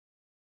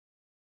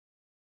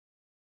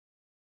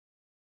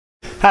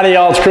Howdy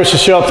y'all, it's Chris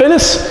with Show Up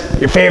Fitness,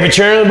 your favorite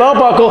trainer in the belt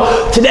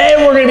buckle. Today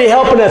we're going to be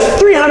helping a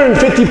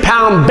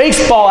 350-pound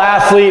baseball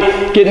athlete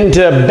get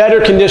into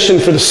better condition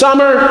for the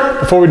summer.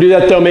 Before we do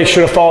that though, make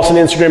sure to follow us on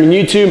Instagram and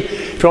YouTube.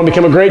 If you want to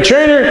become a great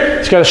trainer,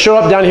 it's got to show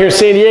up down here in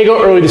San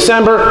Diego, early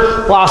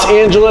December, Los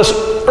Angeles,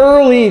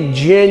 early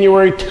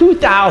January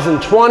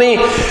 2020.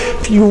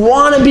 If you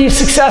want to be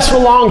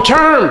successful long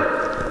term,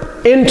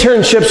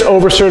 internships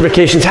over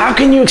certifications. How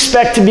can you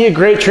expect to be a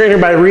great trainer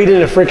by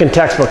reading a freaking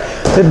textbook?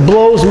 It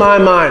blows my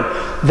mind.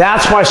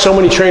 That's why so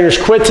many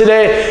trainers quit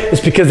today.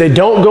 It's because they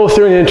don't go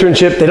through an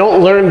internship, they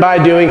don't learn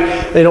by doing,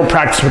 they don't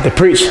practice what they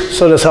preach.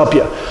 So this help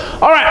you.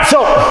 All right,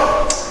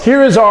 so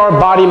here is our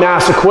body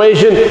mass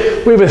equation.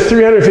 We have a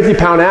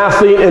 350-pound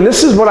athlete, and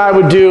this is what I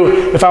would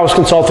do if I was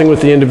consulting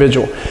with the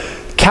individual.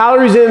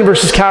 Calories in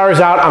versus calories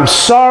out. I'm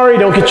sorry,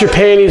 don't get your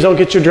panties, don't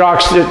get your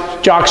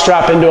jock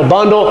strap into a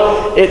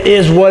bundle. It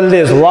is what it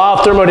is. Law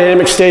of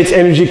thermodynamics states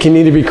energy can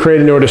neither be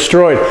created nor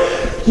destroyed.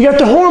 You got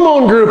the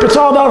hormone group, it's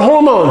all about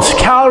hormones.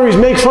 Calories,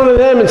 make fun of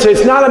them and say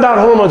it's not about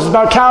hormones, it's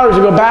about calories.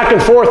 We go back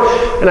and forth,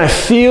 and I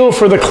feel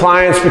for the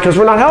clients because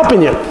we're not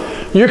helping you.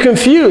 You're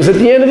confused. At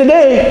the end of the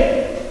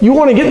day, you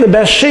want to get in the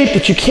best shape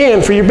that you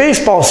can for your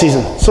baseball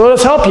season. So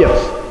let's help you.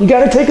 You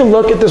got to take a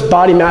look at this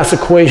body mass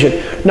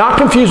equation. Not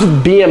confused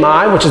with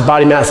BMI, which is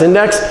body mass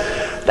index.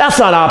 That's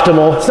not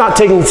optimal. It's not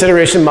taking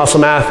consideration muscle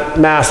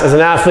mass as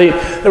an athlete.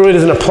 That really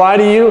doesn't apply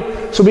to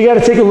you. So we got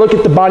to take a look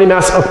at the body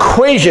mass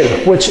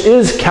equation, which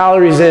is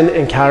calories in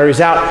and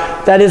calories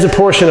out. That is a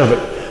portion of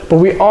it. But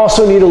we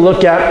also need to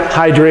look at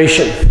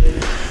hydration.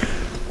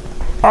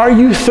 Are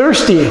you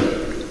thirsty?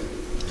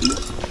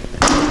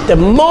 The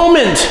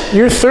moment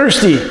you're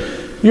thirsty,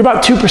 you're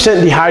about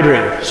 2%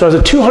 dehydrated. So as a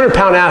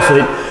 200-pound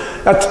athlete,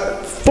 that's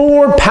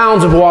 4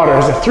 pounds of water.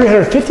 As a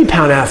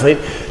 350-pound athlete,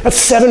 that's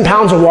 7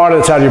 pounds of water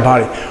that's out of your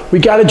body. We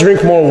gotta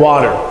drink more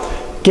water.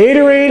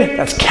 Gatorade,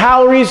 that's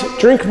calories.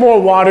 Drink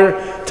more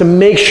water to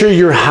make sure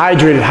you're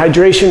hydrated.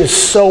 Hydration is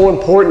so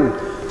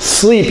important.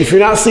 Sleep, if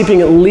you're not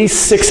sleeping at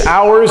least 6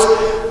 hours,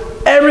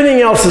 everything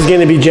else is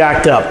gonna be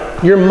jacked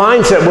up. Your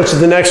mindset, which is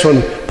the next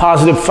one,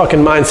 positive fucking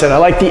mindset. I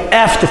like the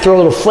F to throw a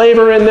little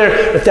flavor in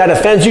there. If that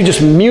offends you,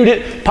 just mute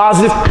it.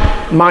 Positive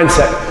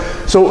mindset.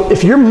 So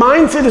if your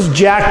mindset is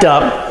jacked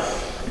up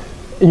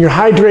and your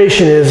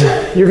hydration is,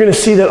 you're gonna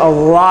see that a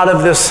lot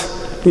of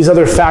these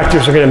other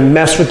factors are gonna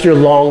mess with your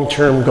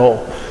long-term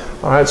goal.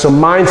 All right, so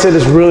mindset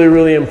is really,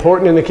 really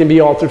important, and it can be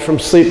altered from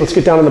sleep. Let's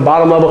get down to the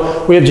bottom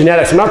level. We have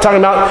genetics. I'm not talking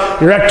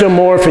about your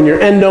ectomorph and your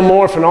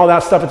endomorph and all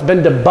that stuff. It's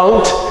been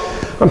debunked.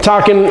 I'm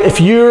talking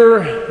if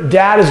your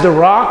dad is The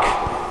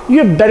Rock, you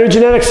have better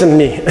genetics than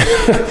me.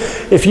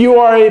 If you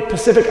are a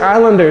Pacific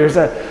Islander,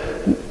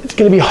 it's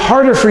gonna be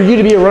harder for you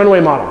to be a runway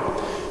model.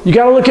 You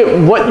gotta look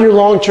at what your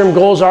long-term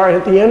goals are, and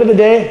at the end of the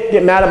day,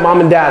 get mad at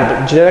mom and dad,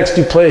 but genetics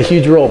do play a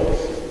huge role.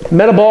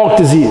 Metabolic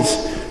disease,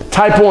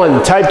 type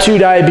 1, type 2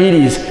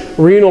 diabetes,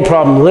 renal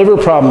problem, liver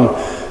problem,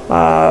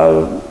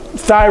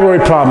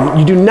 thyroid problem.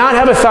 You do not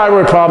have a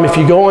thyroid problem if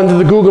you go into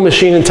the Google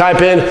machine and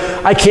type in,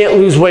 I can't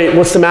lose weight,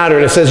 what's the matter?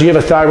 And it says you have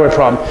a thyroid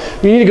problem.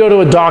 You need to go to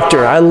a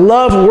doctor. I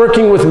love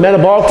working with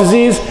metabolic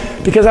disease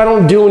because I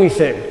don't do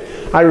anything.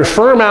 I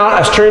refer them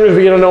out. As trainers,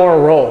 we get to know our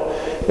role.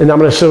 And I'm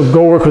going to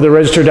go work with a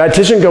registered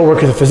dietitian, go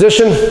work with a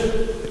physician.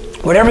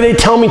 Whatever they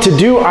tell me to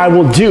do, I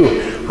will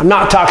do. I'm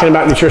not talking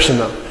about nutrition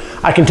though.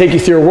 I can take you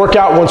through a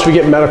workout once we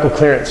get medical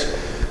clearance.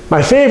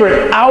 My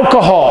favorite,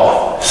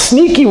 alcohol.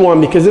 Sneaky one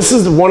because this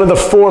is one of the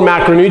 4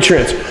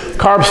 macronutrients.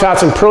 Carbs,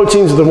 fats, and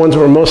proteins are the ones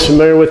we're most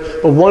familiar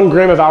with, but 1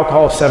 gram of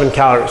alcohol is 7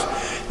 calories.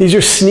 These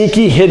are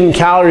sneaky hidden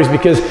calories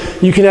because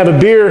you can have a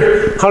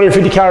beer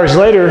 150 calories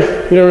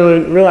later, you don't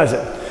really realize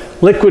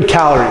it. Liquid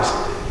calories.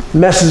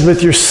 Messes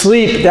with your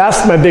sleep.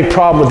 That's my big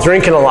problem with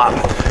drinking a lot.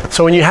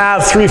 So when you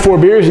have 3-4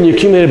 beers and you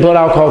accumulate blood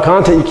alcohol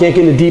content, you can't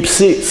get into deep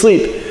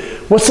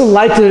sleep. What's the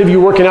likelihood of you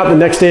working out the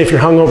next day if you're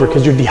hungover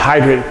because you're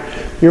dehydrated?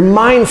 Your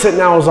mindset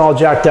now is all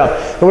jacked up.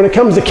 And when it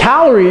comes to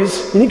calories,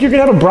 you think you're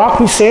gonna have a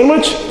broccoli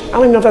sandwich? I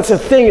don't even know if that's a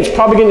thing. It's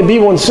probably gonna be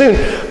one soon.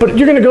 But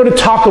you're gonna go to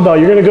Taco Bell.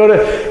 You're gonna go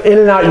to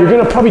In-N-Out. You're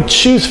gonna probably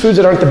choose foods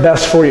that aren't the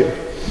best for you.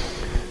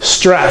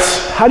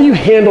 Stress. How do you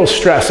handle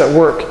stress at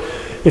work?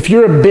 If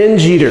you're a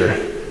binge eater,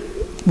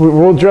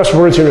 we'll address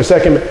words here in a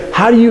second, but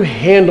how do you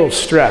handle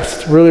stress?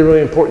 It's really,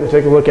 really important to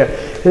take a look at.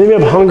 And then we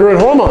have hunger and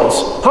hormones.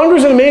 Hunger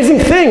is an amazing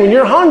thing. When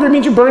you're hungry, it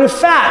means you're burning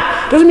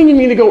fat. Doesn't mean you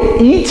need to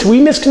go eat.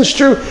 We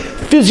misconstrue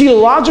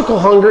physiological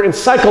hunger and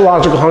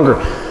psychological hunger.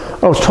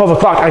 Oh, it's 12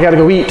 o'clock, I gotta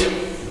go eat.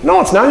 No,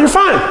 it's not, you're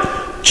fine.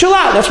 Chill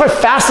out. That's why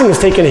fasting is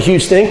taking a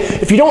huge thing.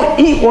 If you don't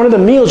eat one of the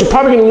meals, you're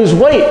probably gonna lose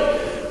weight.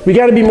 We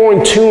gotta be more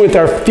in tune with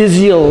our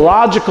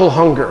physiological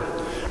hunger.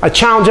 I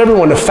challenge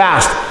everyone to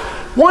fast.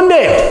 One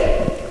day,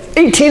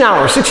 18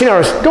 hours, 16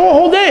 hours, go a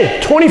whole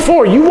day,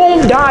 24. You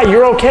won't die,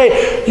 you're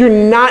okay. You're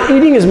not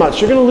eating as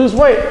much, you're gonna lose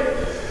weight.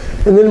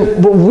 And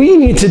then what we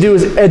need to do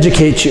is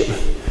educate you.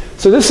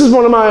 So this is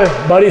one of my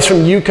buddies from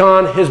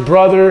UConn, his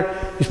brother,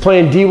 he's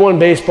playing D1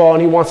 baseball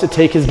and he wants to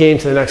take his game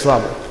to the next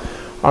level.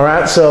 All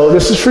right, so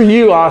this is for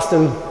you,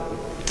 Austin.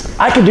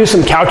 I could do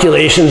some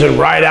calculations and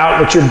write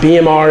out what your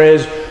BMR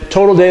is,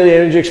 total daily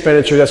energy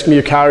expenditure, that's going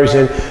to be your calories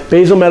in,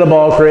 basal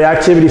metabolic rate,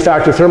 activity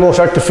factor, thermal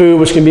effect of food,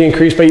 which can be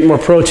increased by eating more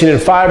protein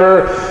and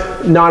fiber,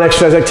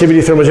 non-exercise activity,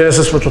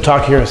 thermogenesis, which we'll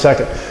talk here in a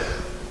second.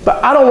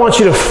 But I don't want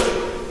you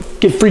to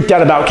get freaked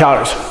out about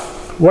calories.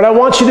 What I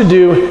want you to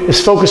do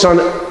is focus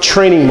on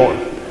training more.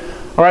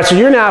 All right, so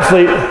you're an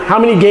athlete. How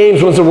many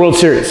games wins the World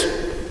Series?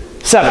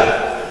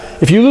 7.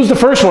 If you lose the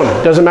first one,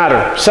 doesn't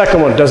matter.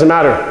 Second one, doesn't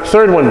matter.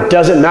 Third one,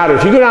 doesn't matter.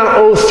 If you go down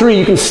 0-3,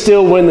 you can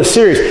still win the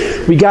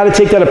series. We got to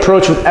take that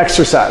approach with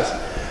exercise.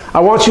 I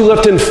want you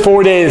lifting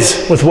 4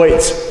 days with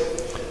weights.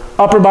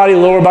 Upper body,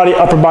 lower body,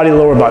 upper body,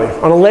 lower body.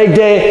 On a leg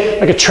day,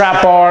 like a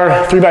trap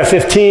bar,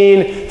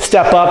 3x15,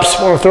 step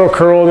ups. Want to throw a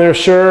curl in there?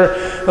 Sure.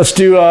 Let's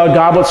do a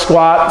goblet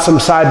squat, some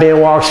side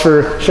band walks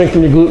for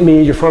strengthening your glute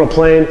med, your frontal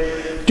plane.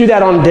 Do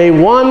that on day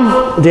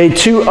 1, day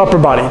 2, upper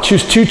body.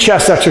 Choose 2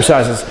 chest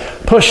exercises.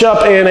 Push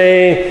up and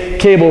a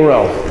cable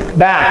row.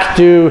 Back,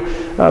 do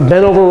a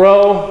bent over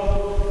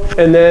row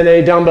and then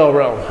a dumbbell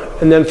row.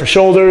 And then for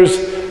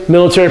shoulders,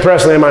 military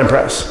press, landmine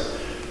press.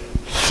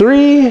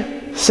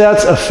 3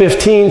 sets of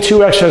 15,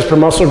 2 exercises per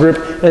muscle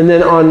group. And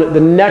then on the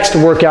next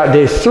workout,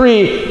 day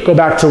 3, go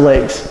back to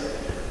legs.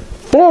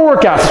 4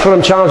 workouts is what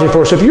I'm challenging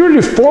for. So if you were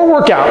to do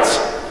 4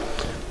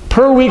 workouts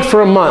per week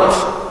for a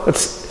month,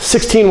 that's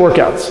 16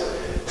 workouts.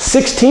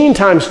 16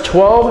 times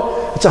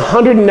 12, it's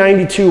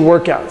 192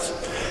 workouts.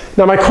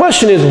 Now my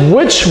question is,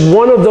 which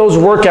one of those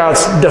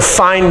workouts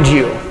defined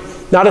you?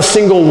 Not a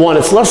single one.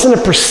 It's less than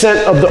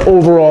 1% of the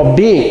overall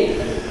being.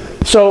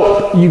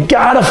 So you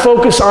gotta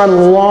focus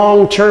on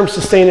long-term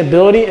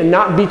sustainability and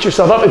not beat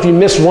yourself up if you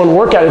miss one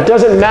workout. It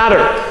doesn't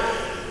matter.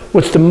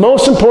 What's the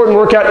most important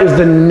workout is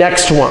the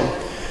next one.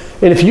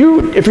 And if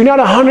you're not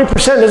 100%,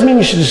 doesn't mean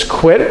you should just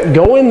quit.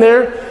 Go in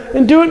there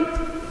and do it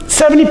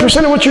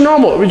 70% of what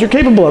you're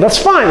capable of. That's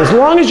fine, as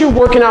long as you're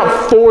working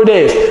out 4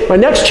 days. My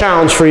next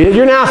challenge for you,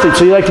 you're an athlete,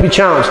 so you like to be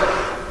challenged.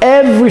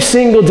 Every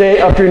single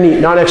day up your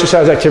NEAT,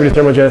 non-exercise activity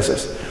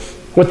thermogenesis.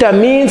 What that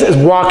means is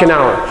walk an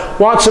hour.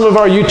 Watch some of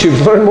our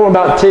YouTubes, learn more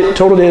about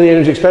total daily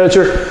energy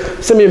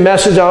expenditure. Send me a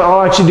message,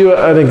 I'll actually do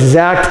an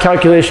exact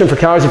calculation for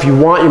calories if you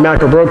want your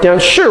macro broke down.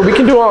 Sure, we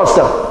can do all that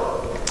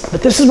stuff.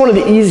 But this is one of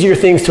the easier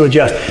things to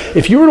adjust.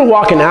 If you were to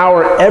walk an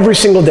hour every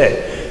single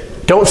day,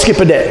 don't skip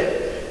a day.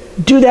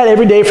 Do that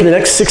every day for the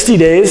next 60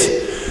 days.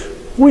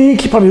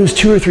 Week, you probably lose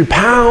 2 or 3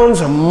 pounds.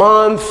 A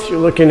month, you're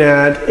looking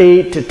at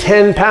 8 to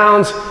 10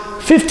 pounds.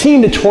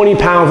 15 to 20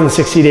 pounds in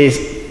 60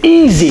 days,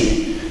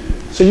 easy.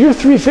 So you're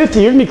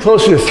 350, you're gonna be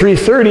closer to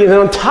 330, and then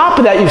on top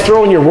of that, you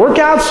throw in your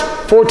workouts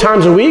 4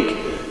 times a week,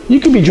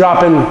 you could be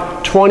dropping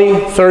 20,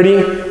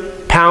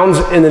 30 pounds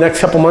in the next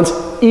couple months,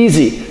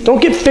 easy.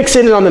 Don't get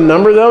fixated on the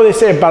number though. They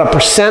say about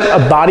 1%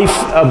 of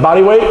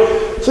body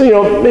weight. So, you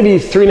know, maybe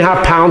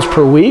 3.5 pounds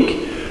per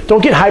week.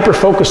 Don't get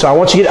hyper-focused on it. I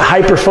want you to get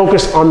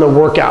hyper-focused on the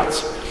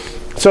workouts.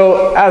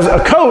 So as a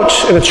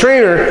coach and a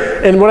trainer,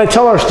 and what I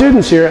tell our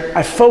students here,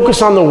 I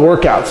focus on the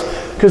workouts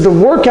because the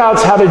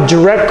workouts have a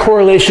direct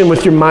correlation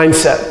with your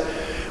mindset.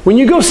 When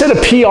you go set a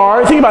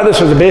PR, think about this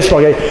as a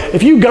baseball game.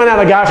 If you gun out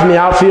a guy from the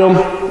outfield,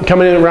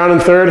 coming in around in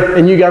third,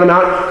 and you got him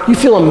out, you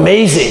feel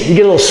amazing. You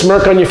get a little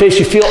smirk on your face,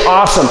 you feel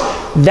awesome.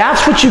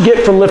 That's what you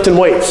get from lifting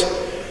weights.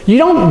 You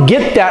don't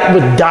get that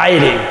with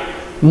dieting.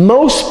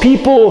 Most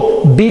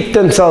people beat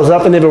themselves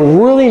up and they have a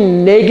really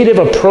negative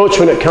approach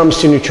when it comes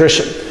to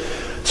nutrition.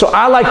 So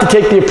I like to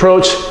take the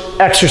approach,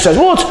 exercise.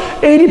 Well, it's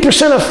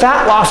 80% of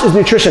fat loss is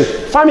nutrition.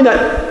 Find me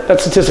that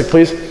statistic,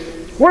 please.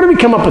 Where do we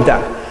come up with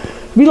that?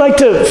 We like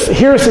to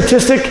hear a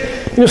statistic.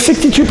 You know,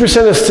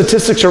 62% of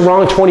statistics are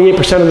wrong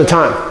 28% of the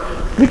time.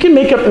 We can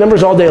make up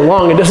numbers all day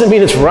long. It doesn't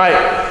mean it's right.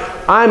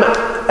 I'm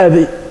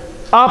the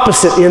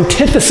opposite, the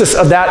antithesis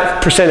of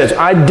that percentage.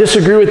 I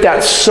disagree with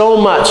that so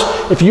much.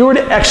 If you were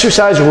to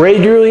exercise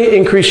regularly,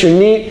 increase your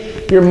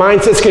NEAT, your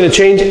mindset's going to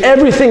change.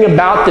 Everything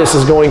about this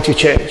is going to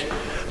change.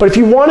 But if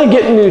you want to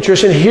get into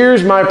nutrition,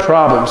 here's my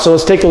problem. So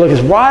let's take a look at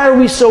this. Why are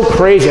we so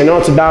crazy? I know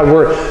it's a bad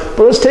word,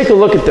 but let's take a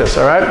look at this,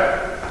 all right?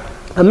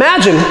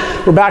 Imagine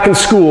we're back in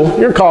school.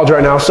 You're in college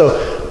right now,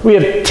 so we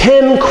have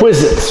 10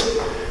 quizzes.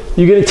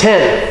 You get a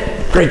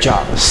 10. Great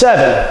job.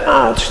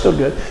 7, it's still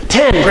good.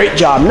 10, great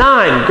job.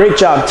 9, great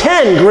job.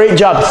 10, great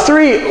job.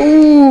 3,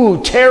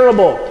 ooh,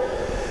 terrible.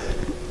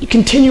 You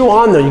continue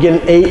on though. You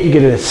get an 8, you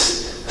get a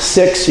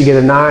 6, you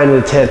get a 9,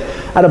 and a 10.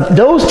 Out of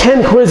those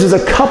 10 quizzes,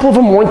 a couple of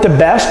them weren't the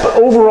best, but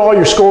overall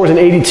your score was an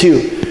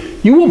 82.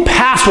 You will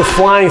pass with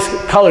flying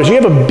colors. You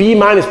have a B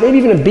minus, maybe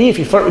even a B if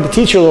you flirt with the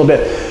teacher a little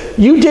bit.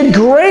 You did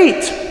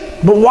great.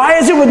 But why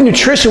is it with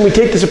nutrition we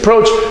take this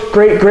approach,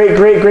 great, great,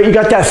 great, great, you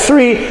got that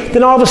 3,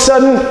 then all of a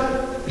sudden,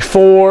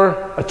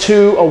 4, a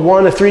 2, a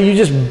 1, a 3, you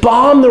just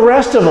bomb the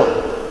rest of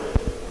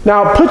them.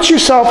 Now put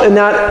yourself in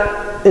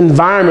that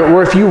environment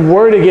where if you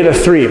were to get a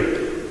 3,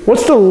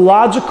 what's the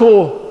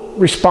logical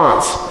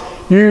response?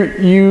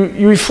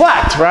 You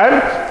reflect,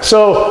 right?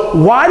 So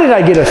why did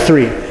I get a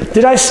 3?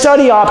 Did I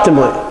study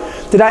optimally?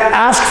 Did I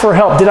ask for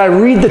help? Did I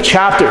read the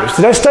chapters?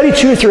 Did I study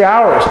 2 or 3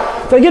 hours?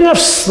 Did I get enough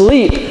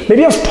sleep?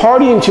 Maybe I was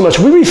partying too much.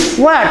 We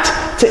reflect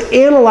to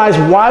analyze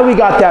why we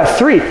got that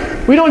 3.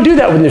 We don't do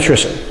that with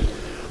nutrition.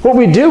 What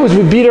we do is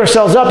we beat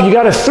ourselves up. You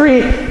got a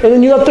 3, and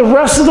then you let the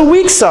rest of the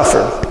week suffer.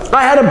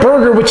 I had a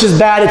burger, which is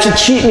bad. It's a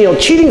cheat meal.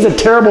 Cheating is a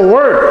terrible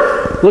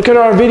word. Look at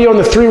our video on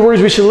the 3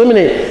 words we should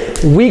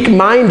eliminate.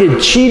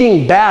 Weak-minded,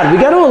 cheating, bad.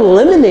 We got to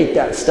eliminate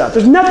that stuff.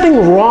 There's nothing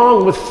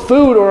wrong with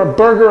food or a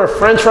burger or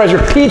french fries or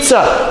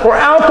pizza or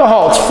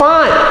alcohol. It's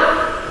fine.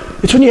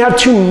 It's when you have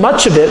too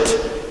much of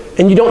it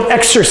and you don't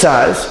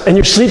exercise and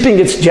your sleeping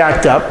gets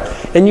jacked up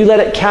and you let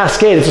it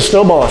cascade. It's a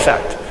snowball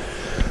effect.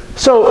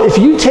 So if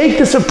you take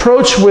this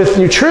approach with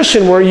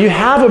nutrition where you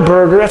have a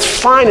burger, that's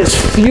fine.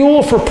 It's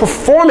fuel for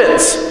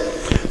performance.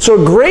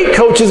 So a great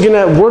coach is going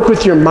to work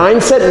with your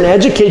mindset and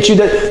educate you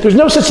that there's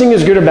no such thing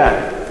as good or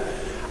bad.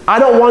 I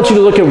don't want you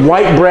to look at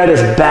white bread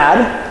as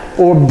bad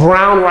or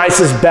brown rice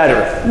as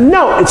better.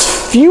 No,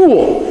 it's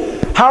fuel.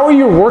 How are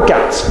your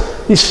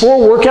workouts? These 4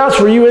 workouts,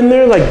 were you in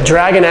there like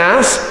dragging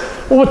ass?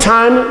 Well, what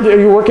time are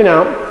you working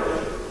out?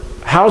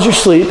 How's your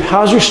sleep?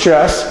 How's your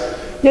stress?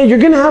 Yeah, you're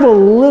going to have a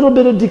little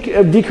bit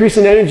of decrease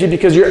in energy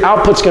because your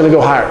output's going to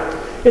go higher.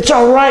 It's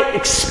all right.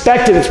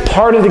 Expect it. It's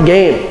part of the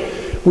game.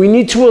 We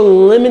need to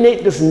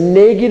eliminate this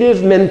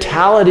negative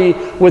mentality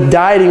with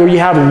dieting where you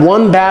have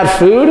one bad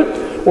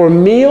food or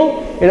meal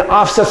and it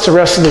offsets the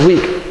rest of the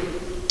week.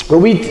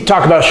 When we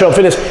talk about Show Up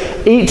Fitness,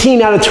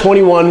 18 out of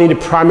 21 need to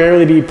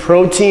primarily be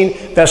protein,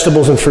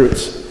 vegetables, and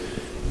fruits.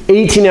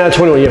 18 out of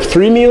 21. You have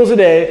 3 meals a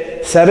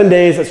day, 7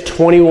 days, that's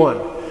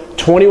 21.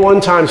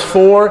 21 times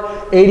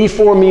 4,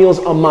 84 meals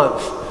a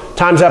month.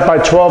 Times that by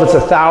 12, it's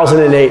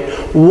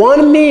 1,008.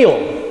 One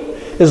meal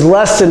is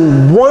less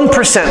than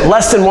 1%,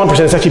 less than 1%,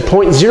 it's actually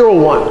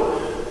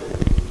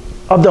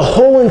 0.01 of the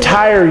whole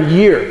entire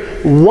year.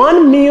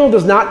 One meal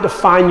does not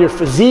define your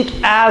physique,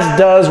 as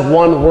does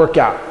one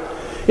workout.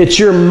 It's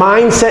your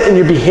mindset and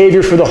your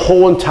behavior for the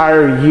whole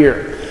entire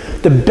year.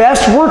 The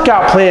best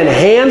workout plan,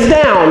 hands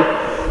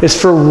down, is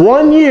for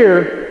 1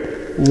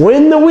 year,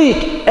 win the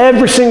week,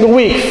 every single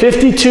week,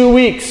 52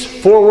 weeks,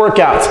 4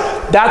 workouts.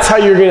 That's how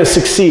you're going to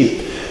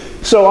succeed.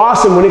 So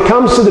Austin, when it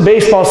comes to the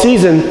baseball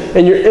season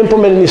and you're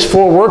implementing these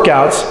 4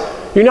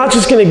 workouts, you're not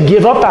just going to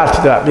give up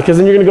after that because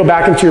then you're going to go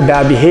back into your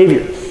bad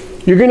behavior.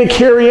 You're going to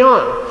carry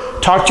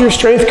on. Talk to your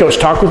strength coach.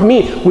 Talk with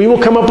me. We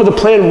will come up with a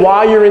plan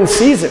while you're in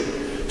season.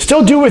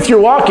 Still do with your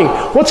walking.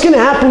 What's going to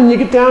happen when you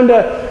get down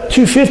to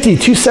 250,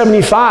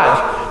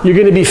 275? You're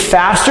going to be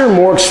faster,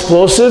 more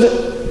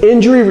explosive,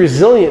 injury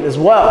resilient as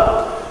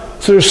well.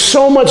 So there's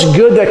so much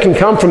good that can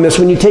come from this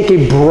when you take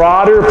a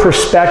broader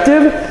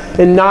perspective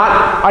and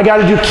not, I got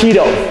to do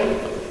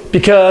keto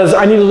because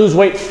I need to lose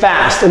weight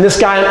fast. And this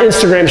guy on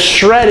Instagram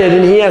shredded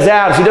and he has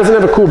abs. He doesn't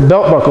have a cool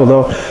belt buckle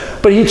though,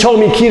 but he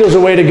told me keto's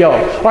the way to go.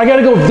 Or I got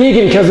to go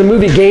vegan because the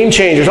movie Game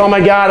Changers. Oh my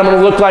God, I'm going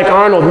to look like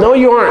Arnold. No,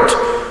 you aren't.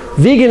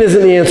 Vegan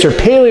isn't the answer.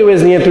 Paleo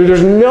isn't the answer.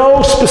 There's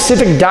no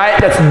specific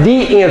diet that's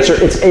the answer.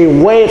 It's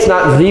a way, it's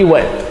not the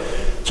way.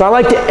 So I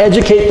like to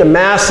educate the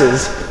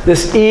masses.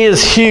 This E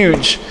is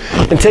huge.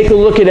 And take a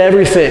look at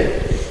everything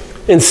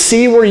and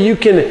see where you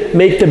can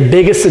make the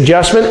biggest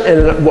adjustment.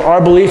 And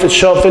our belief at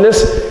Show Up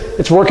Fitness,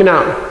 it's working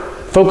out.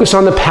 Focus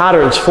on the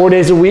patterns. 4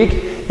 days a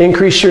week,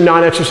 increase your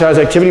non-exercise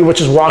activity, which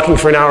is walking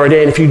for an hour a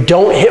day. And if you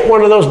don't hit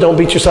one of those, don't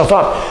beat yourself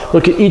up.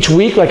 Look at each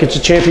week like it's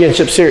a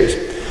championship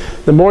series.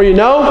 The more you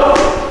know,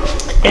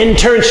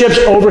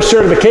 internships over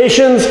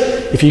certifications.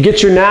 If you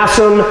get your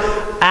NASM,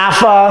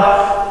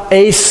 AFA,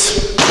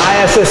 ACE,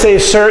 ISSA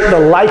cert, the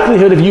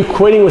likelihood of you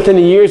quitting within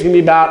a year is going to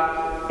be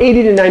about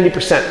 80 to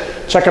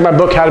 90%. Check out my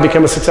book, How to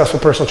Become a Successful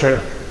Personal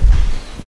Trainer.